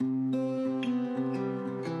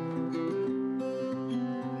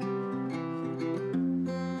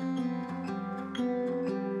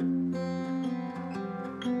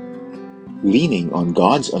Leaning on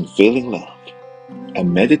God's Unfailing Love, a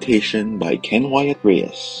meditation by Ken Wyatt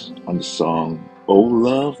Reyes on the song "O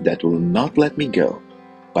Love That Will Not Let Me Go"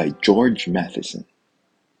 by George Matheson.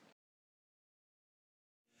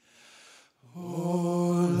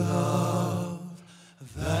 Oh, love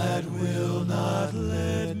that will not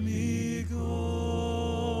let me go,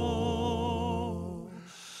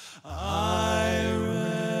 I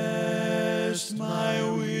rest my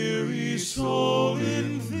weary soul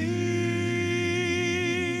in Thee.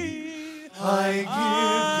 I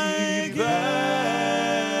give thee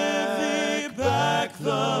back the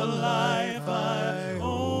life I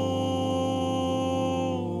owe,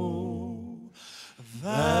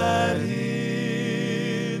 that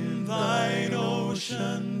in Thine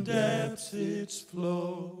ocean depths its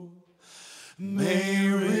flow may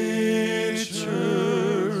richer,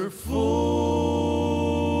 fuller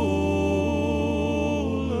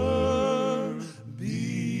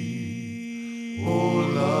be. O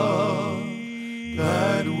love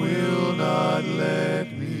that will not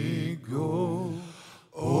let me go,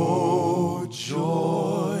 O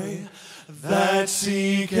joy that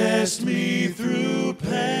seekest me through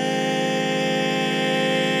pain,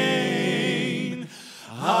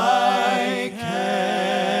 I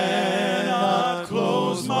cannot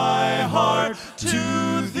close my heart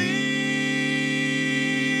to Thee.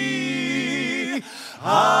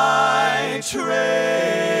 I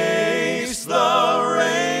trace the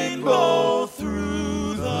rainbow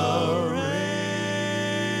through the rain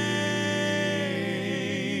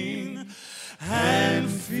and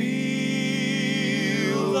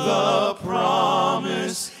feel the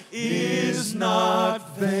promise is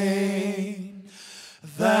not vain,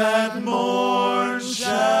 that morn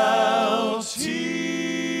shall tearless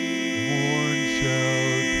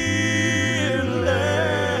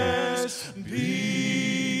be.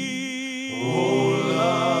 O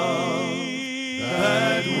love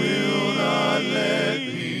that will not let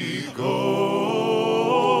me go,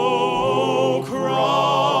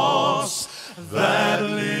 cross that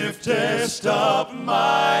liftest up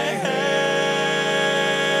my head,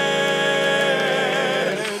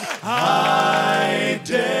 I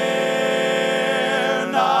dare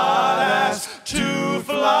not ask to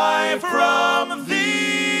fly from Thee.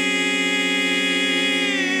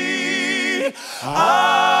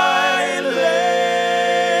 I lay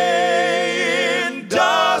in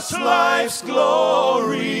dust life's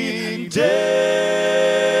glory dead,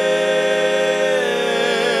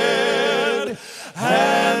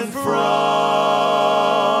 and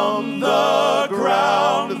from the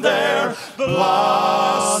ground there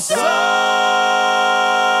blossoms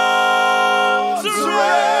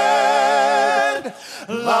red,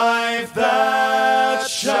 life that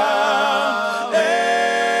shall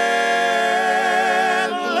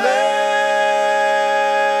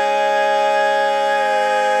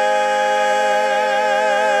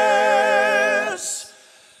endless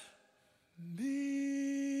be.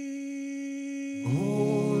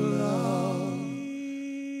 Oh, love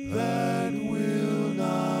that will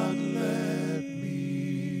not let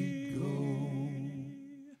me go.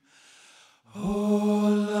 Oh,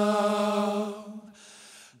 love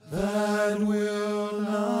that will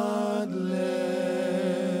not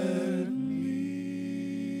let me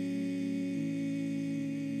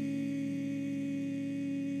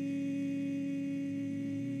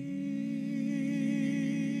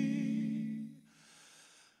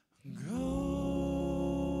go.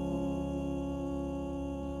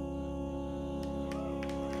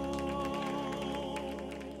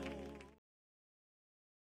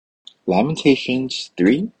 Lamentations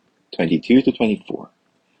 3:22-24.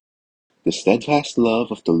 The steadfast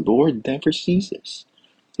love of the Lord never ceases.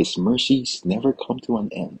 His mercies never come to an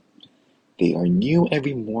end. They are new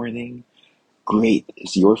every morning. Great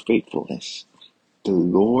is your faithfulness. The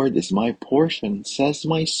Lord is my portion, says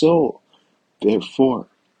my soul. Therefore,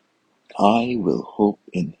 I will hope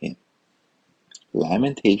in Him.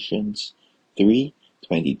 Lamentations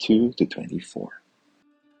 3:22-24.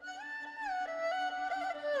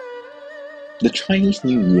 The Chinese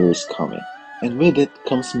New Year is coming, and with it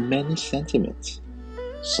comes many sentiments.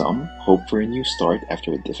 Some hope for a new start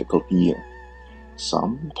after a difficult year.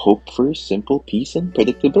 Some hope for simple peace and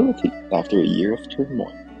predictability after a year of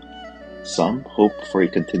turmoil. Some hope for a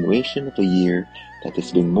continuation of a year that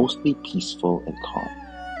has been mostly peaceful and calm.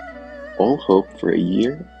 All hope for a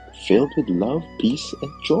year filled with love, peace,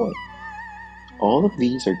 and joy. All of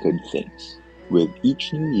these are good things. With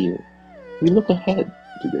each new year, we look ahead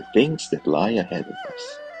to the things that lie ahead of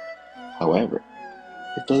us. However,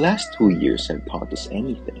 if the last 2 years have taught us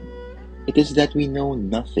anything, it is that we know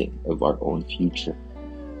nothing of our own future.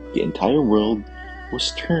 The entire world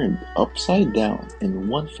was turned upside down in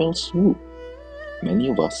one fell swoop. Many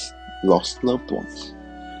of us lost loved ones.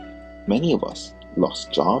 Many of us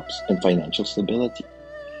lost jobs and financial stability.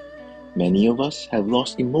 Many of us have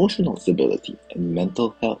lost emotional stability and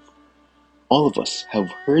mental health. All of us have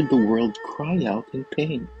heard the world cry out in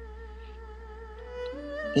pain.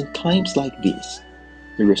 In times like these,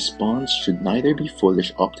 the response should neither be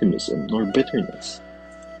foolish optimism nor bitterness.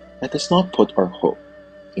 Let us not put our hope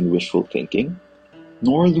in wishful thinking,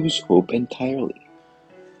 nor lose hope entirely.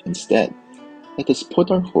 Instead, let us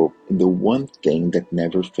put our hope in the one thing that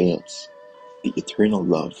never fails, the eternal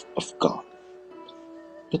love of God.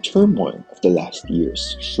 The turmoil of the last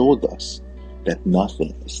years showed us that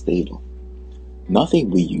nothing is stable. Nothing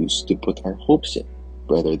we used to put our hopes in,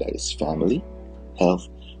 whether that is family, health,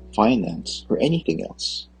 finance, or anything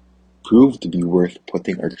else, proved to be worth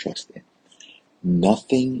putting our trust in.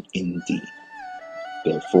 Nothing indeed.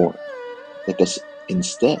 Therefore, let us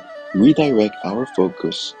instead redirect our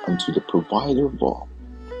focus unto the provider of all,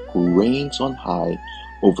 who reigns on high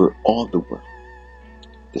over all the world.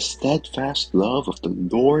 The steadfast love of the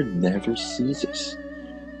Lord never ceases.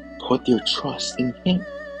 Put your trust in Him,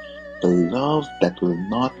 the love that will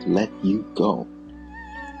not let you go.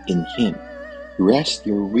 In Him, rest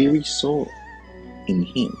your weary soul. In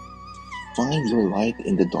Him, find your light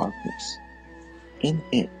in the darkness. In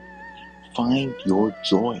Him, find your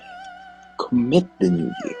joy. Commit the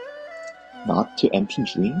new year, not to empty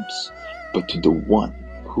dreams, but to the one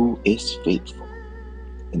who is faithful.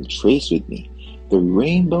 And trace with me the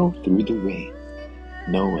rainbow through the rain,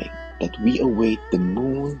 knowing that we await the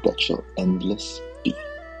moon that shall endless be.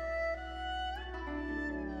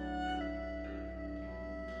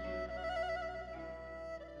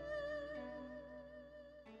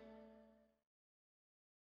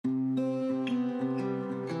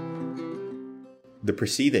 The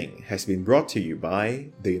proceeding has been brought to you by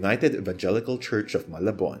the United Evangelical Church of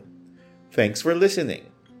Malabon. Thanks for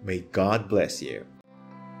listening. May God bless you.